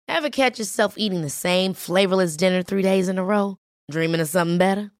Ever catch yourself eating the same flavorless dinner 3 days in a row? Dreaming of something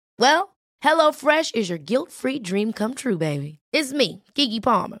better? Well, HelloFresh is your guilt-free dream come true, baby. It's me, Keke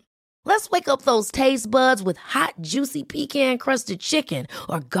Palmer. Let's wake up those taste buds with hot, juicy pecan-crusted chicken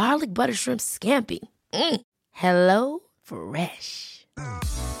or garlic butter shrimp scampi. Hello Fresh.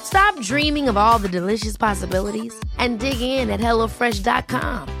 Stop dreaming of all the delicious possibilities and dig in at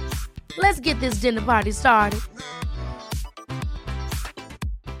HelloFresh.com. Let's get this dinner party started.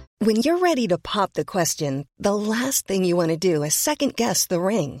 When you're ready to pop the question, the last thing you want to do is second-guess the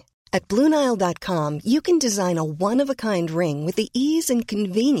ring. At BlueNile.com, you can design a one-of-a-kind ring with the ease and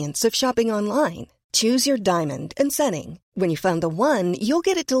convenience of shopping online. Choose your diamond and setting. When you find the one, you'll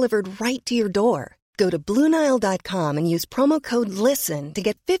get it delivered right to your door. Go to BlueNile.com and use promo code LISTEN to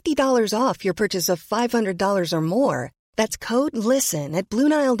get $50 off your purchase of $500 or more. That's code LISTEN at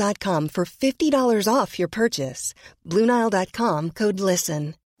BlueNile.com for $50 off your purchase. BlueNile.com, code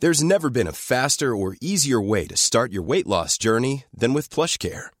LISTEN. There's never been a faster or easier way to start your weight loss journey than with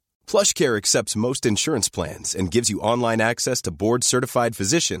PlushCare. PlushCare accepts most insurance plans and gives you online access to board-certified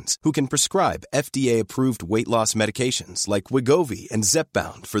physicians who can prescribe FDA-approved weight loss medications like Wegovy and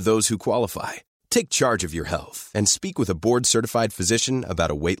Zepbound for those who qualify. Take charge of your health and speak with a board-certified physician about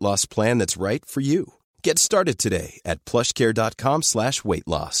a weight loss plan that's right for you. Get started today at plushcare.com/weight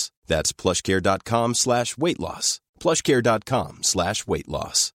loss. That's plushcare.com/weight loss. plushcare.com/weight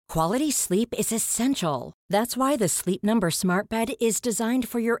loss. Quality sleep is essential. That's why the Sleep Number Smart Bed is designed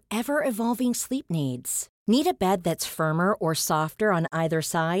for your ever-evolving sleep needs. Need a bed that's firmer or softer on either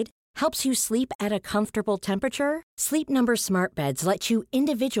side? Helps you sleep at a comfortable temperature? Sleep Number Smart Beds let you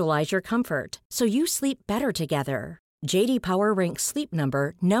individualize your comfort, so you sleep better together. J.D. Power ranks Sleep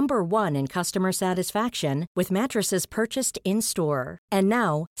Number number 1 in customer satisfaction with mattresses purchased in-store. And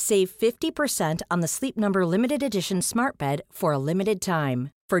now, save 50% on the Sleep Number Limited Edition Smart Bed for a limited time.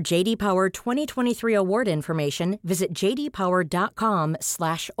 For J.D. Power 2023 award information, visit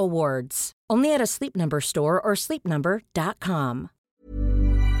jdpower.com/awards. Only at a Sleep Number store or sleepnumber.com.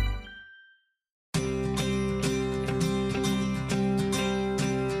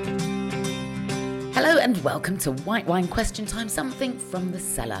 Hello and welcome to White Wine Question Time, something from the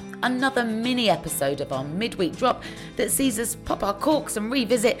cellar. Another mini episode of our midweek drop that sees us pop our corks and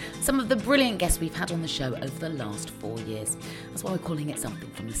revisit some of the brilliant guests we've had on the show over the last 4 years. That's why we're calling it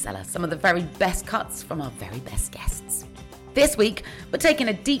something from the cellar. Some of the very best cuts from our very best guests. This week, we're taking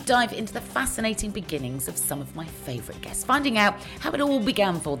a deep dive into the fascinating beginnings of some of my favourite guests, finding out how it all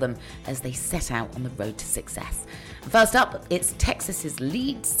began for them as they set out on the road to success. First up, it's Texas's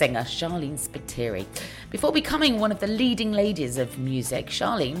lead singer, Charlene Spiteri. Before becoming one of the leading ladies of music,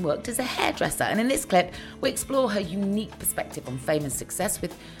 Charlene worked as a hairdresser, and in this clip, we explore her unique perspective on fame and success,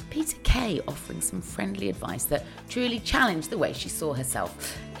 with Peter Kay offering some friendly advice that truly challenged the way she saw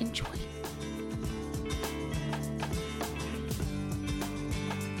herself. Enjoy.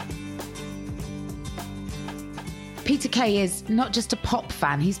 Peter Kay is not just a pop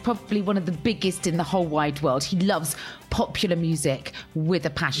fan, he's probably one of the biggest in the whole wide world. He loves popular music with a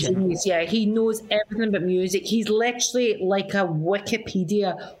passion. Yeah, he knows everything about music. He's literally like a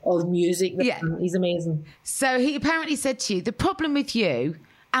Wikipedia of music. Yeah. He's amazing. So he apparently said to you, the problem with you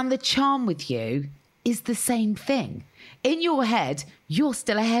and the charm with you is the same thing. In your head, you're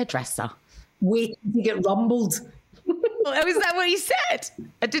still a hairdresser. Waiting to get rumbled. Oh, is that what he said?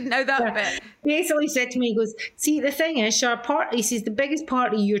 I didn't know that bit. Basically said to me, he goes, see, the thing is, he says, the biggest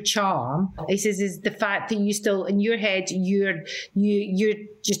part of your charm, he says, is the fact that you still, in your head, you're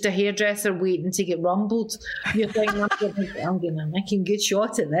just a hairdresser waiting to get rumbled. You're thinking, I'm making a good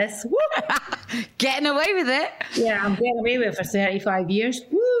shot at this. Woo! Getting away with it. Yeah, I'm getting away with it for 35 years.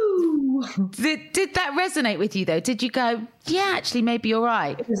 Woo! Did that resonate with you, though? Did you go, yeah, actually, maybe you're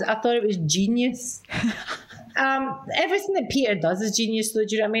right? I thought it was genius. Everything that Peter does is genius, though.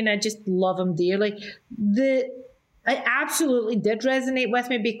 Do you know what I mean? I just love him dearly. It absolutely did resonate with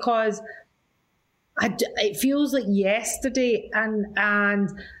me because it feels like yesterday,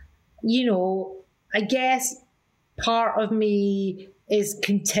 and you know, I guess part of me is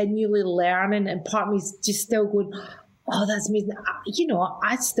continually learning, and part of me is just still going, oh, that's amazing. You know,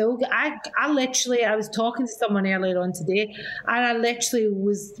 I was talking to someone earlier on today, and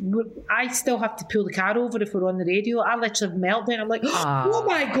I still have to pull the car over if we're on the radio. I literally have a meltdown. I'm like, oh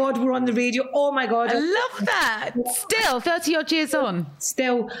my God, we're on the radio. Oh my God. I love that. Still, 30 odd years on.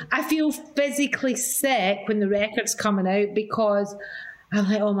 Still, I feel physically sick when the record's coming out because I'm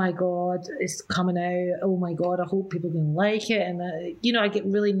like, oh my God, it's coming out. Oh my God, I hope people are going to like it. And, I get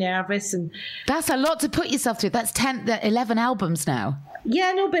really nervous. And that's a lot to put yourself through. That's 11 albums now.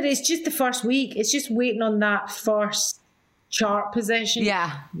 Yeah, no, but it's just the first week. It's just waiting on that first chart position.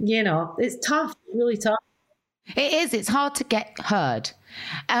 Yeah. You know, it's tough, really tough. It is. It's hard to get heard.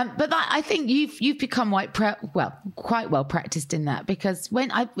 But I think you've become quite well practiced in that, because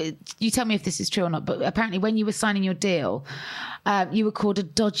you tell me if this is true or not, but apparently when you were signing your deal, you were called a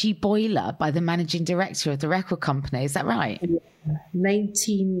dodgy boiler by the managing director of the record company. Is that right?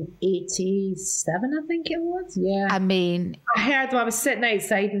 1987, I think it was. Yeah. I mean, I heard I was sitting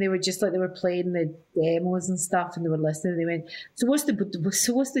outside and they were just like, they were playing the demos and stuff and they were listening. They went, so what's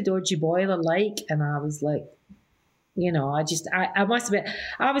the dodgy boiler like? And I was like, you know, I must have been,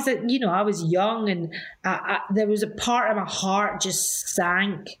 I was young, and there was a part of my heart just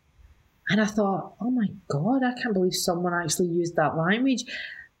sank. And I thought, oh my God, I can't believe someone actually used that language.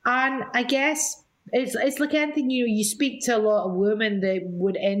 And I guess it's like anything, you know, you speak to a lot of women that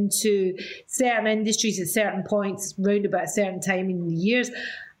would into certain industries at certain points, round about a certain time in the years,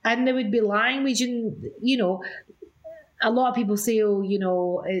 and there would be language, and, you know, a lot of people say, oh, you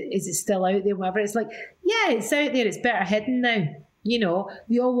know, is it still out there, whatever. It's like, yeah, it's out there. It's better hidden now. You know,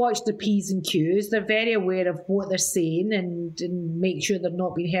 they all watch their P's and Q's. They're very aware of what they're saying and make sure they're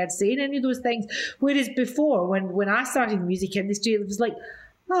not being heard saying any of those things. Whereas before, when I started in the music industry, it was like,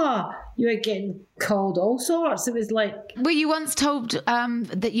 you were getting called all sorts. It was like... Were you once told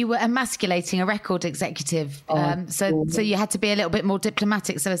that you were emasculating a record executive? So you had to be a little bit more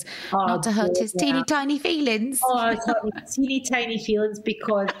diplomatic so as not to hurt his teeny tiny feelings? I hurt his teeny tiny feelings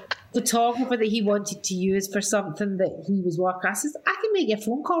because photographer that he wanted to use for something that he was working. I says, I can make you a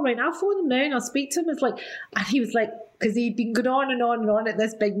phone call right now. I'll phone him now and I'll speak to him. It's like, and he was like, because he'd been going on and on and on at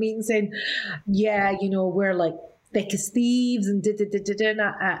this big meeting saying, yeah, you know, we're like thick as thieves and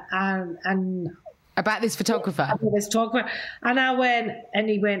and about this photographer. And I went, and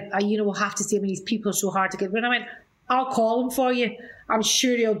he went, you know, we'll have to see him, and these people are so hard to get. And I went, I'll call him for you. I'm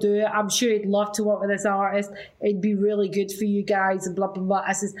sure he'll do it. I'm sure he'd love to work with this artist. It'd be really good for you guys and blah, blah, blah.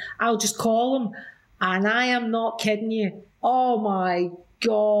 I says, I'll just call him. And I am not kidding you. Oh my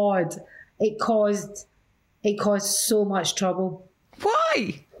God. It caused so much trouble.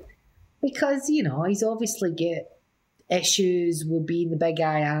 Why? Because, you know, he's obviously got issues with being the big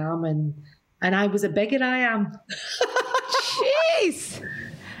I am, and I was a bigger I am. Jeez.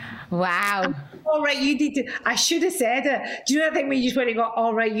 Wow. All right, you need to... I should have said it. Do you know that thing when you just went and go,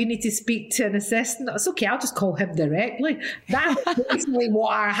 all right, you need to speak to an assistant? It's okay, I'll just call him directly. That's basically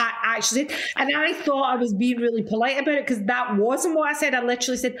what I actually said. And I thought I was being really polite about it, because that wasn't what I said. I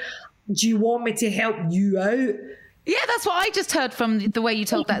literally said, do you want me to help you out? Yeah, that's what I just heard from the way you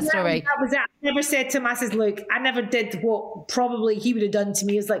told that story. That was it. I never said to him, I says, look, I never did what probably he would have done to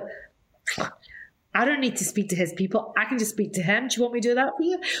me. It's like, I don't need to speak to his people. I can just speak to him. Do you want me to do that for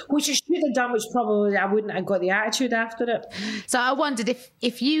you? Which I should have done, which probably I wouldn't have got the attitude after it. So I wondered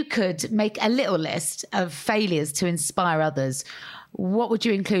if you could make a little list of failures to inspire others, what would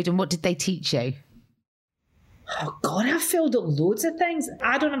you include and what did they teach you? Oh, God, I've failed at loads of things.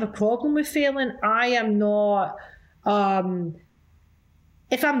 I don't have a problem with failing. I am not...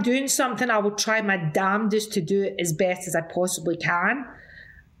 if I'm doing something, I will try my damnedest to do it as best as I possibly can.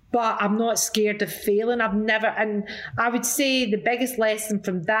 But I'm not scared of failing. And I would say the biggest lesson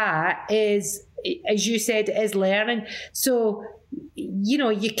from that is, as you said, is learning. So, you know,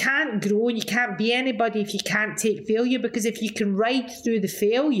 you can't grow and you can't be anybody if you can't take failure, because if you can ride through the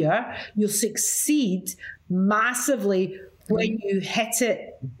failure, you'll succeed massively when you hit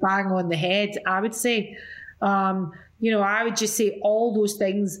it bang on the head, I would say. You know, I would just say all those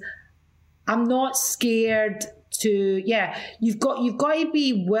things. I'm not scared to, you've got to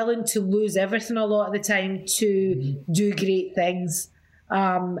be willing to lose everything a lot of the time to do great things.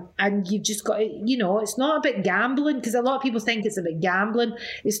 And you've just got to, you know, it's not about gambling, because a lot of people think it's about gambling.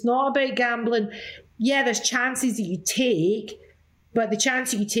 It's not about gambling. Yeah, there's chances that you take, but the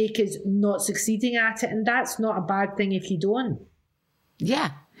chance that you take is not succeeding at it. And that's not a bad thing if you don't.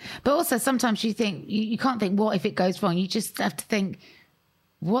 Yeah. But also sometimes you think, you can't think, what if it goes wrong? You just have to think,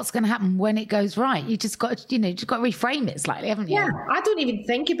 what's going to happen when it goes right? You just got to, just got to reframe it slightly, haven't you? Yeah, I don't even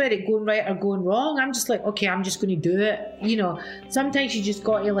think about it going right or going wrong. I'm just like, okay, I'm just going to do it. You know, sometimes you just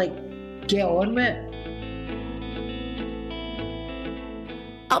got to like get on with it.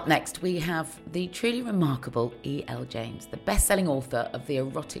 Up next, we have the truly remarkable E.L. James, the best-selling author of the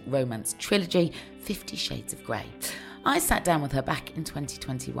erotic romance trilogy 50 Shades of Grey. I sat down with her back in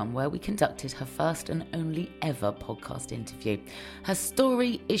 2021, where we conducted her first and only ever podcast interview. Her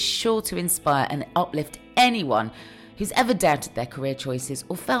story is sure to inspire and uplift anyone who's ever doubted their career choices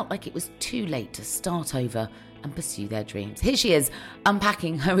or felt like it was too late to start over and pursue their dreams. Here she is,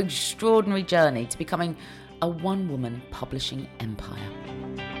 unpacking her extraordinary journey to becoming a one-woman publishing empire.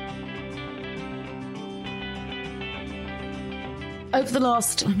 over the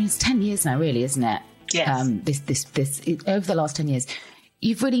last, it's 10 years now, really, isn't it? Yes. Over the last 10 years,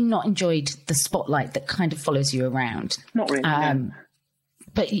 you've really not enjoyed the spotlight that kind of follows you around. Not really, no.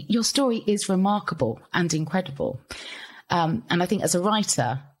 But your story is remarkable and incredible. And I think as a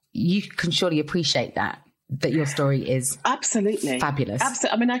writer, you can surely appreciate that your story is absolutely fabulous.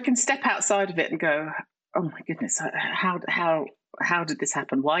 Absolutely. I mean, I can step outside of it and go, oh my goodness, how did this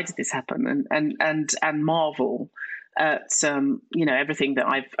happen? Why did this happen? And marvel at everything that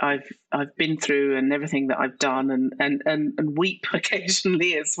I've been through and everything that I've done and weep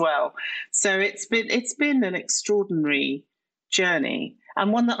occasionally as well. So it's been an extraordinary journey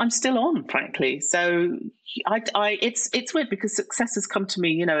and one that I'm still on, frankly. So it's weird because success has come to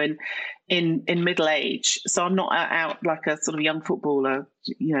me, in middle age. So I'm not out like a sort of young footballer,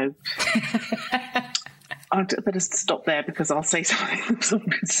 I better stop there because I'll say something someone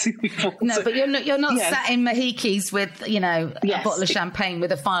could sue me for. No, but you're not sat in Mahikis with, a bottle of champagne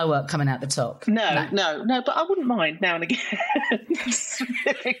with a firework coming out the top. No, but I wouldn't mind now and again.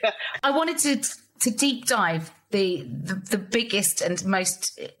 I wanted to deep dive the biggest and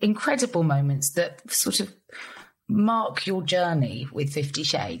most incredible moments that sort of mark your journey with 50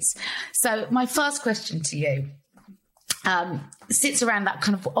 Shades. So my first question to you sits around that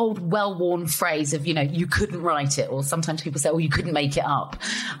kind of old, well-worn phrase of, you couldn't write it, or sometimes people say, you couldn't make it up.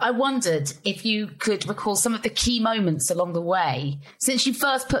 I wondered if you could recall some of the key moments along the way, since you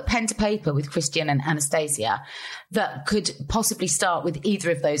first put pen to paper with Christian and Anastasia, that could possibly start with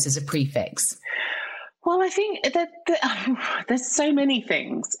either of those as a prefix. Well, I think that there's so many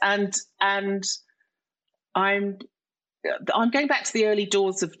things, and I'm going back to the early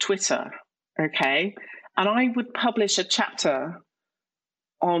doors of Twitter, okay? And I would publish a chapter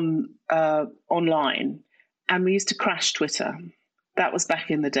online, and we used to crash Twitter. That was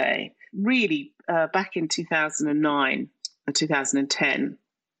back in the day, really back in 2009 or 2010.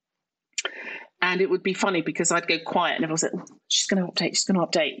 And it would be funny because I'd go quiet and everyone said, she's going to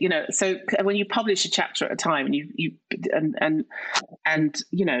update, So when you publish a chapter at a time and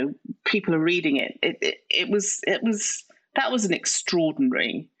people are reading it, that was an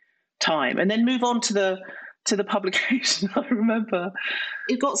extraordinary time. And then move on to the publication. I remember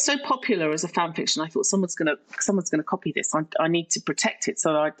it got so popular as a fan fiction. I thought someone's going to copy this. I need to protect it.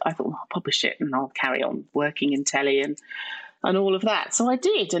 So I thought, I'll publish it and I'll carry on working in telly and all of that. So I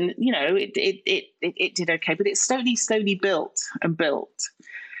did, and it did okay, but it slowly built and built,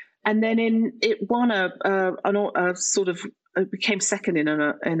 and then it won a sort of, it became second in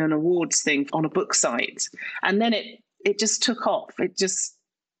an awards thing on a book site, and then it just took off. It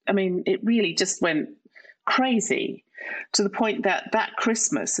really just went crazy to the point that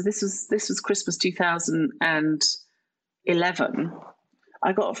Christmas. So this was Christmas 2011.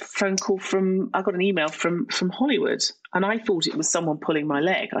 I got an email from Hollywood, and I thought it was someone pulling my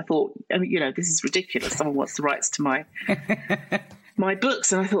leg. I thought, this is ridiculous. Someone wants the rights to my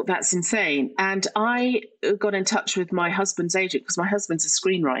books. And I thought, that's insane. And I got in touch with my husband's agent because my husband's a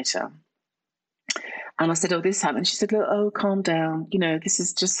screenwriter. And I said, this happened. She said, look, calm down. This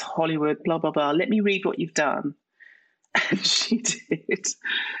is just Hollywood, blah, blah, blah. Let me read what you've done. And she did.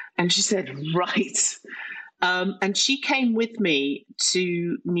 And she said, right. And she came with me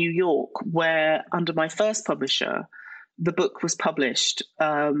to New York, where under my first publisher, the book was published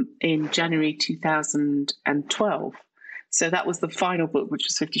in January 2012. So that was the final book, which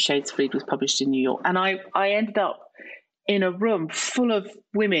was 50 Shades Freed, was published in New York. And I ended up in a room full of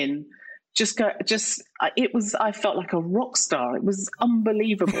women. I felt like a rock star. It was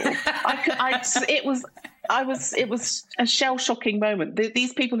unbelievable. It was a shell-shocking moment.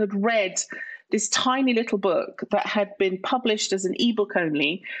 These people had read this tiny little book that had been published as an ebook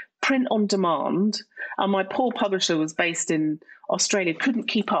only, print on demand. And my poor publisher was based in Australia, couldn't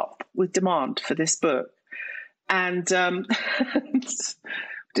keep up with demand for this book. And did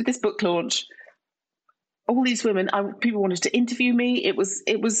this book launch. All these women, people wanted to interview me.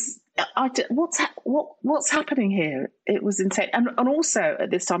 What's happening here? It was insane. And also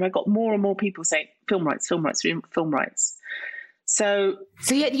at this time, I got more and more people saying, film rights. So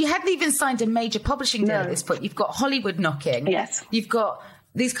you hadn't even signed a major publishing deal at this point. You've got Hollywood knocking. Yes. You've got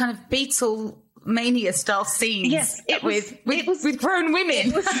these kind of Beatlemania style scenes. Yes, with grown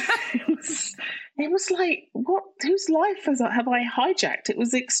women. It was like, what? Whose life have I hijacked? It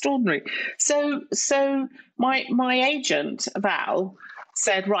was extraordinary. So my agent Val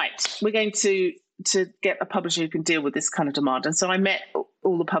said, right, we're going to get a publisher who can deal with this kind of demand. And so I met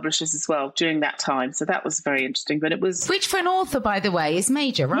all the publishers as well during that time. So that was very interesting. But it was, which for an author, by the way, is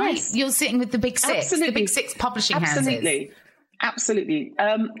major, right? Yes. You're sitting with the big six, absolutely. The big six publishing houses. Absolutely.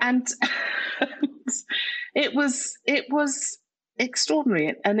 And it was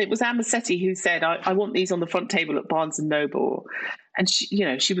extraordinary. And it was Anne Massetti who said, I want these on the front table at Barnes and Noble. And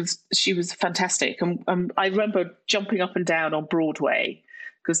she was fantastic. And I remember jumping up and down on Broadway,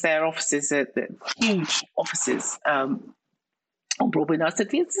 because their offices are huge offices on Broadway. And I said,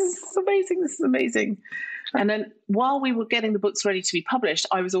 this is amazing. And then while we were getting the books ready to be published,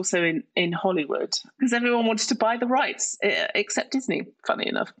 I was also in Hollywood, because everyone wanted to buy the rights, except Disney, funny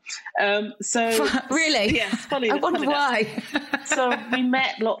enough. Really? Yes, funny enough. I wonder why. So we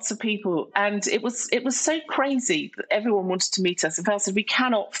met lots of people, and it was so crazy that everyone wanted to meet us. And Val said, we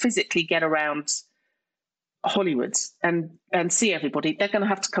cannot physically get around Hollywood and see everybody. They're going to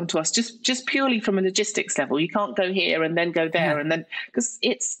have to come to us just purely from a logistics level. You can't go here and then go there, and then, because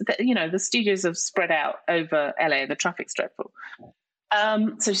it's the studios have spread out over LA and the traffic's dreadful.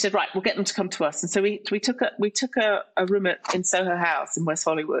 So she said, right, we'll get them to come to us. And so we took a room in Soho House in West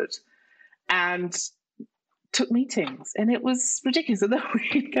Hollywood and took meetings, and it was ridiculous. And then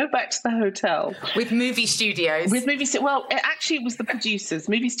we'd go back to the hotel with movie studios. Well, it was the producers.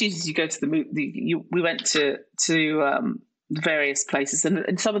 Movie studios. You go to we went to various places,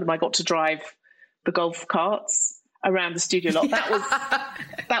 and some of them I got to drive the golf carts around the studio lot.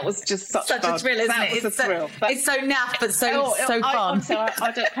 That was just such a thrill, isn't it? It's a thrill. It's so naff, but so fun.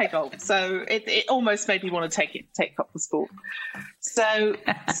 I don't play golf, so it almost made me want to take up the sport. So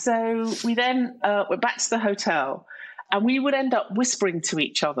we then went back to the hotel, and we would end up whispering to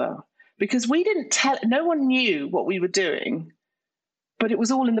each other, because we didn't tell. No one knew what we were doing, but it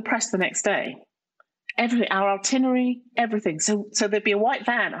was all in the press the next day. Everything, our itinerary, everything. So there'd be a white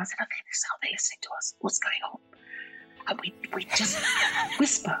van. I said, okay, this is how they're listening to us. What's going on? And we just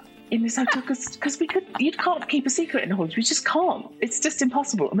whisper in this hotel, because you can't keep a secret in Hollywood. We just can't. It's just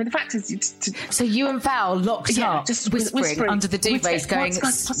impossible. I mean, the fact is, so you and Val locked up, just whispering under the duvets, going,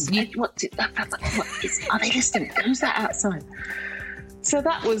 are they listening? Who's that outside? So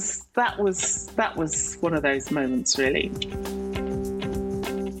that was one of those moments, really.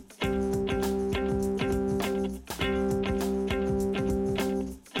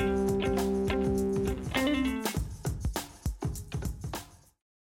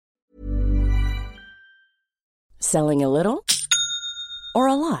 Selling a little or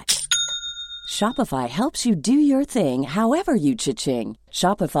a lot? Shopify helps you do your thing however you cha-ching.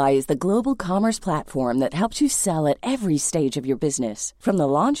 Shopify is the global commerce platform that helps you sell at every stage of your business. From the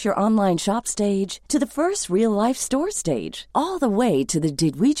launch your online shop stage to the first real-life store stage, all the way to the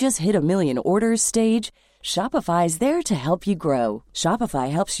did we just hit a million orders stage. Shopify is there to help you grow.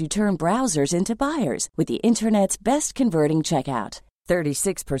 Shopify helps you turn browsers into buyers with the internet's best converting checkout.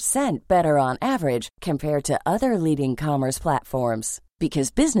 36% better on average compared to other leading commerce platforms.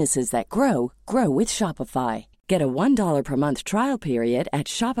 Because businesses that grow with Shopify. Get a $1 per month trial period at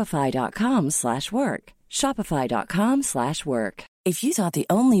shopify.com/work. Shopify.com/work. If you thought the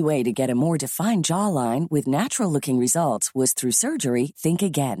only way to get a more defined jawline with natural-looking results was through surgery, think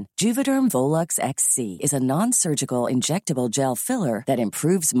again. Juvederm Volux XC is a non-surgical injectable gel filler that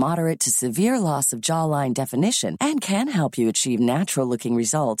improves moderate to severe loss of jawline definition and can help you achieve natural-looking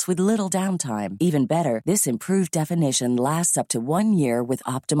results with little downtime. Even better, this improved definition lasts up to 1 year with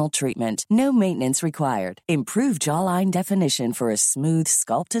optimal treatment. No maintenance required. Improve jawline definition for a smooth,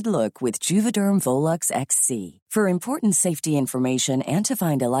 sculpted look with Juvederm Volux XC. For important safety information and to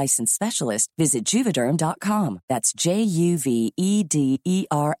find a licensed specialist, visit Juvederm.com. That's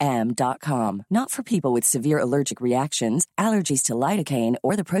JUVEDERM.com. Not for people with severe allergic reactions, allergies to lidocaine,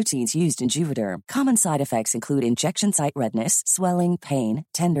 or the proteins used in Juvederm. Common side effects include injection site redness, swelling, pain,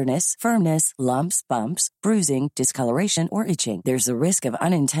 tenderness, firmness, lumps, bumps, bruising, discoloration, or itching. There's a risk of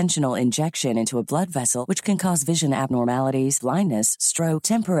unintentional injection into a blood vessel, which can cause vision abnormalities, blindness, stroke,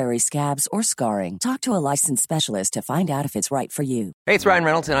 temporary scabs, or scarring. Talk to a licensed specialist to find out if it's right for you. Hey, it's Ryan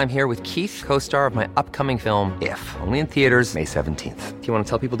Reynolds, and I'm here with Keith, co-star of my upcoming film, If, only in theaters May 17th. Do you want to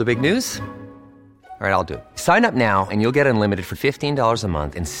tell people the big news? All right, I'll do it. Sign up now and you'll get unlimited for $15 a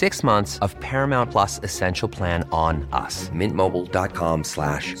month and 6 months of Paramount Plus Essential Plan on us.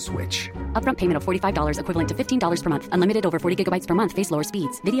 Mintmobile.com/switch. Upfront payment of $45 equivalent to $15 per month. Unlimited over 40 gigabytes per month. Face lower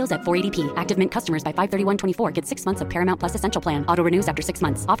speeds. Videos at 480p. Active Mint customers by 531.24 get 6 months of Paramount Plus Essential Plan. Auto renews after 6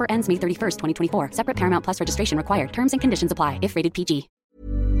 months. Offer ends May 31st, 2024. Separate Paramount Plus registration required. Terms and conditions apply if rated PG.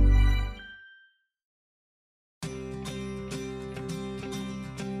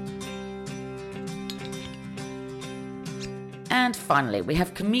 And finally, we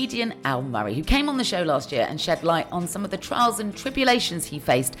have comedian Al Murray, who came on the show last year and shed light on some of the trials and tribulations he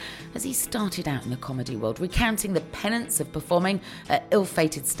faced as he started out in the comedy world, recounting the penance of performing at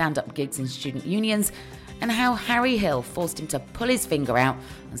ill-fated stand-up gigs in student unions, and how Harry Hill forced him to pull his finger out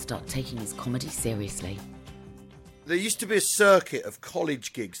and start taking his comedy seriously. there used to be a circuit of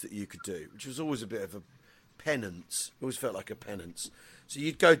college gigs that you could do, which was always a bit of a penance. It always felt like a penance. So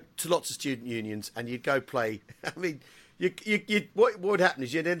you'd go to lots of student unions and you'd go play. I mean, what would happen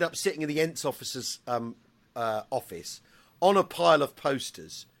is you'd end up sitting in the Ents officer's office on a pile of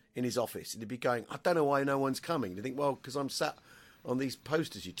posters in his office, and he'd be going, I don't know why no one's coming. You think, well, because I'm sat on these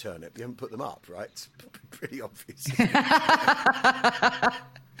posters you turn up. You haven't put them up, right? It's pretty obvious.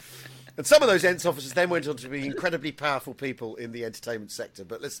 And some of those Ents officers then went on to be incredibly powerful people in the entertainment sector.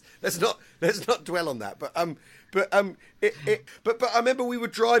 But let's not dwell on that. But I remember we were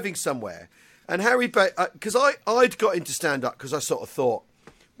driving somewhere, and Harry, because I'd got into stand up because I sort of thought,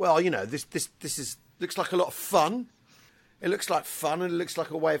 well, you know, this looks like a lot of fun. It looks like fun, and it looks like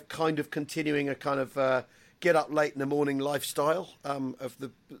a way of kind of continuing a kind of get up late in the morning lifestyle of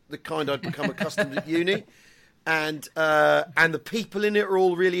the kind I'd become accustomed at uni. And the people in it are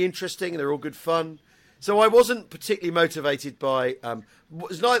all really interesting, and they're all good fun. So I wasn't particularly motivated by. I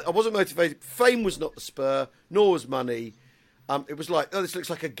wasn't motivated. Fame was not the spur, nor was money. It was like, oh, this looks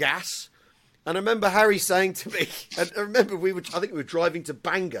like a gas. And I remember Harry saying to me, and I remember I think we were driving to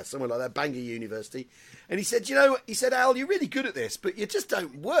Bangor, somewhere like that, Bangor University, and he said, Al, you're really good at this, but you just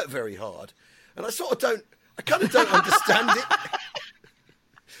don't work very hard. And I kind of don't understand it.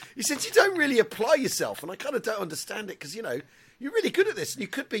 He said, you don't really apply yourself, and I kind of don't understand it because, you know, you're really good at this, and you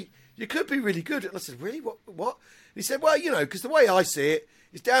could be really good. And I said, really? What? And he said, well, you know, because the way I see it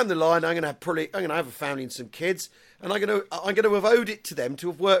is down the line, I'm going to have a family and some kids, and I'm going to have owed it to them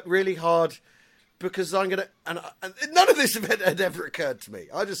to have worked really hard because and none of this had ever occurred to me.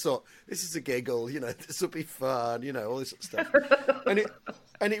 I just thought, this is a giggle, you know, this will be fun, you know, all this sort of stuff.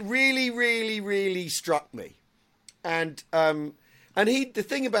 and it really, really, really struck me. And the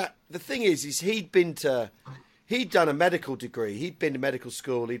thing is he'd done a medical degree. He'd been to medical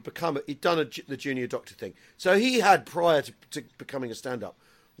school. He'd done the junior doctor thing. So he had, prior to becoming a stand-up,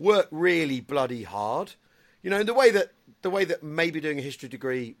 worked really bloody hard. You know, in the way that maybe doing a history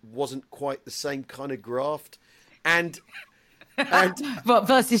degree wasn't quite the same kind of graft. And what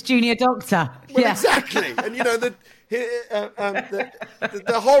versus junior doctor? Well, yeah, exactly. And you know the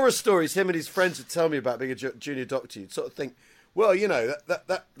horror stories him and his friends would tell me about being a junior doctor. You'd sort of think, well, you know,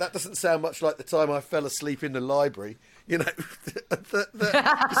 that doesn't sound much like the time I fell asleep in the library, you know.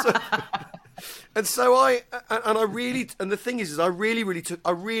 And the thing is I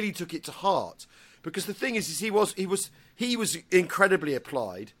really took it to heart, because the thing is he was incredibly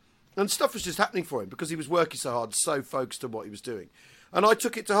applied, and stuff was just happening for him because he was working so hard, so focused on what he was doing. And I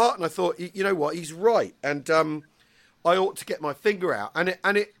took it to heart, and I thought, you know what, he's right, and I ought to get my finger out, and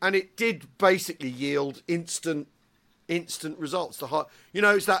it did basically yield instant results.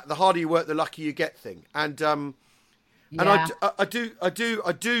 It's that the harder you work, the luckier you get thing. And I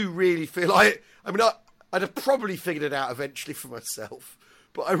do really feel I'd have probably figured it out eventually for myself,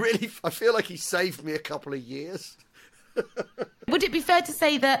 but I feel like he saved me a couple of years. Would it be fair to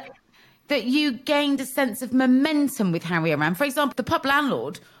say that you gained a sense of momentum with Harry around? For example, The Pub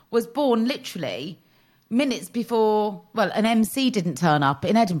Landlord was born literally minutes before, an MC didn't turn up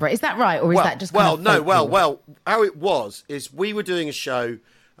in Edinburgh. Is that right? Or is that just how it was is we were doing a show,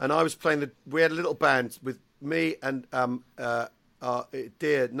 and I was playing we had a little band with me and our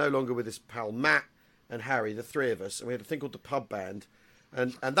dear, no longer with his pal Matt and Harry, the three of us, and we had a thing called the Pub Band,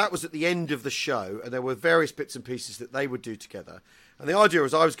 and that was at the end of the show, and there were various bits and pieces that they would do together, and the idea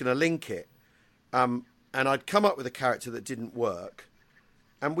was I was going to link it, and I'd come up with a character that didn't work.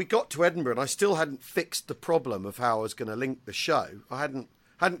 And we got to Edinburgh, and I still hadn't fixed the problem of how I was going to link the show. I hadn't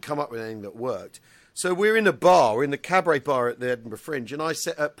come up with anything that worked. So we're in a bar, we're in the cabaret bar at the Edinburgh Fringe, and I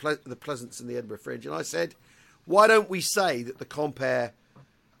set up the Pleasance and the Edinburgh Fringe, and I said, why don't we say that the compere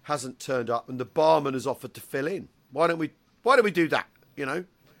hasn't turned up and the barman has offered to fill in? Why don't we do that? You know,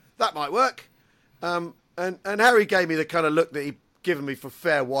 that might work. And Harry gave me the kind of look that he'd given me for a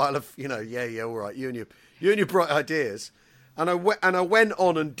fair while of, you know, yeah, all right, you and your bright ideas. And I went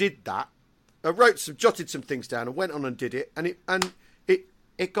on and did that. I jotted some things down and went on and did it. And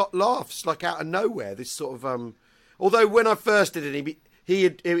it got laughs like out of nowhere. This sort of although when I first did it, he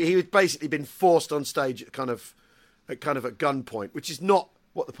had basically been forced on stage at kind of at gunpoint, which is not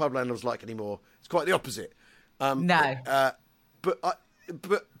what the Pub Landlord was like anymore. It's quite the opposite. No.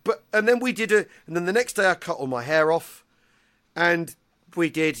 But then we did and then the next day I cut all my hair off, and we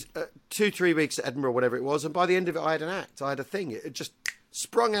did 2-3 weeks at Edinburgh, whatever it was, and by the end of it, I had an act. I had a thing. It just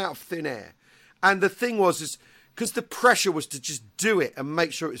sprung out of thin air. And the thing was because the pressure was to just do it and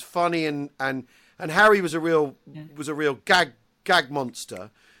make sure it was funny, and Harry was a real gag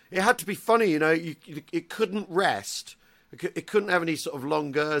monster. It had to be funny, you know. It couldn't rest. It couldn't have any sort of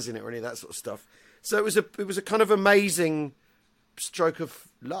long gers in it or any of that sort of stuff. So it was a kind of amazing stroke of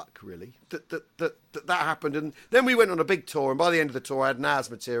luck, really, that happened. And then we went on a big tour, and by the end of the tour, I had NAS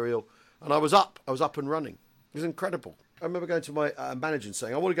material, and I was up and running. It was incredible. I remember going to my manager and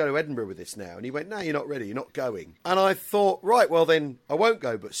saying, I want to go to Edinburgh with this now. And he went, no, you're not ready. You're not going. And I thought, right, well, then I won't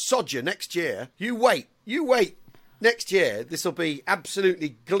go. But sod you, next year, you wait. Next year, this will be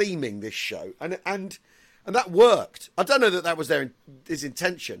absolutely gleaming, this show. And that worked. I don't know that was his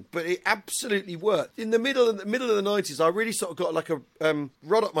intention, but it absolutely worked. In the middle of the 90s, I really sort of got like a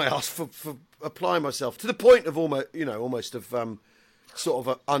rod up my ass for applying myself to the point of almost sort of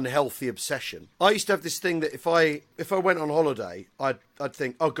an unhealthy obsession. I used to have this thing that if I went on holiday, I'd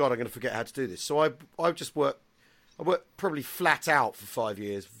think, oh God, I'm going to forget how to do this. So I just worked. I worked probably flat out for 5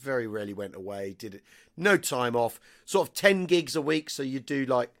 years. Very rarely went away. Did it. No time off. Sort of 10 gigs a week. So you do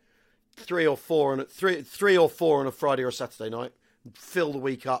like three or four on a Friday or a Saturday night. Fill the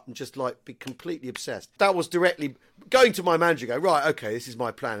week up and just like be completely obsessed. That was directly going to my manager. Go, right, okay, this is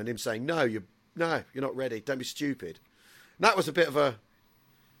my plan, and him saying, no, you're not ready. Don't be stupid. And that was a bit of a,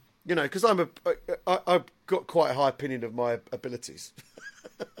 because I've got quite a high opinion of my abilities.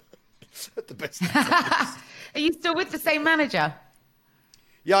 At the best of times. Are you still with the same manager?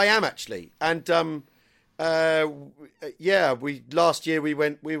 Yeah, I am actually. And last year we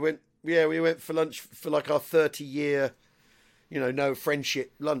went for lunch for like our 30-year, no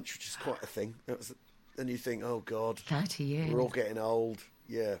friendship lunch, which is quite a thing. And you think, oh God, 30 years. We're all getting old.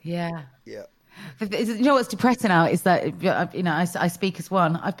 Yeah. Yeah. Yeah. You know what's depressing now is that, I speak as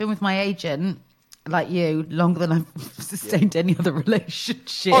one. I've been with my agent, like you, longer than I've sustained any other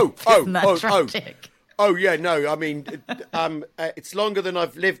relationship. Isn't that tragic? Oh, yeah, no, I mean, it's longer than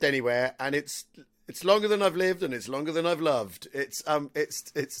I've lived anywhere, and it's longer than I've lived, and it's longer than I've loved. It's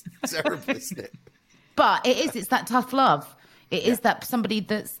terrible, isn't it? But it's that tough love. It is that somebody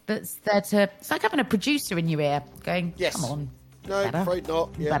that's there to, it's like having a producer in your ear going, yes. Come on. No, afraid not.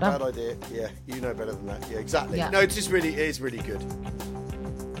 Yeah, better. Bad idea. Yeah, you know better than that. Yeah, exactly. Yeah. No, it is really good.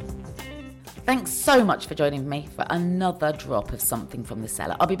 Thanks so much for joining me for another drop of something from the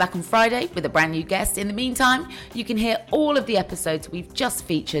cellar. I'll be back on Friday with a brand new guest. In the meantime, you can hear all of the episodes we've just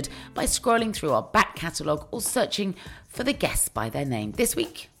featured by scrolling through our back catalogue or searching for the guests by their name. This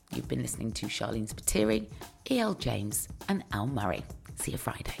week, you've been listening to Charlene Spiteri, E.L. James and Al Murray. See you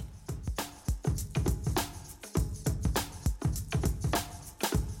Friday.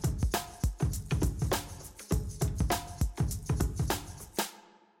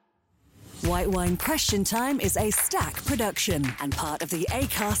 White Wine Question Time is a Stack production and part of the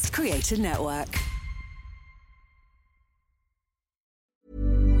Acast Creator Network.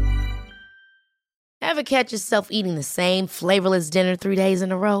 Ever catch yourself eating the same flavorless dinner 3 days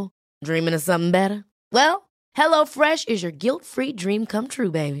in a row? Dreaming of something better? Well, HelloFresh is your guilt-free dream come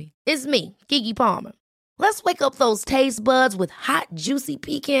true, baby. It's me, Keke Palmer. Let's wake up those taste buds with hot, juicy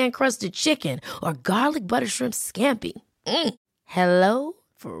pecan-crusted chicken or garlic butter shrimp scampi. Hello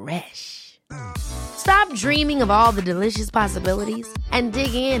Fresh. Stop dreaming of all the delicious possibilities and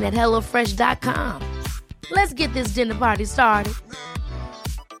dig in at HelloFresh.com. Let's get this dinner party started.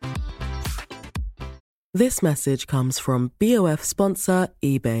 This message comes from BOF sponsor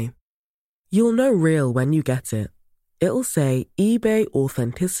eBay. You'll know real when you get it. It'll say eBay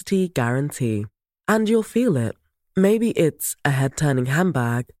Authenticity Guarantee. And you'll feel it. Maybe it's a head-turning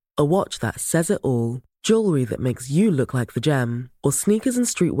handbag, a watch that says it all, jewelry that makes you look like the gem, or sneakers and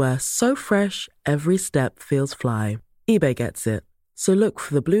streetwear so fresh, every step feels fly. eBay gets it. So look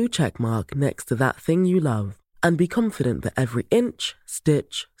for the blue check mark next to that thing you love, and be confident that every inch,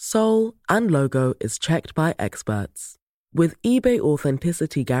 stitch, sole, and logo is checked by experts. With eBay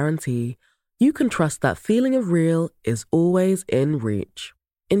Authenticity Guarantee, you can trust that feeling of real is always in reach.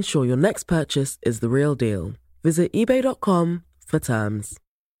 Ensure your next purchase is the real deal. Visit ebay.com for terms.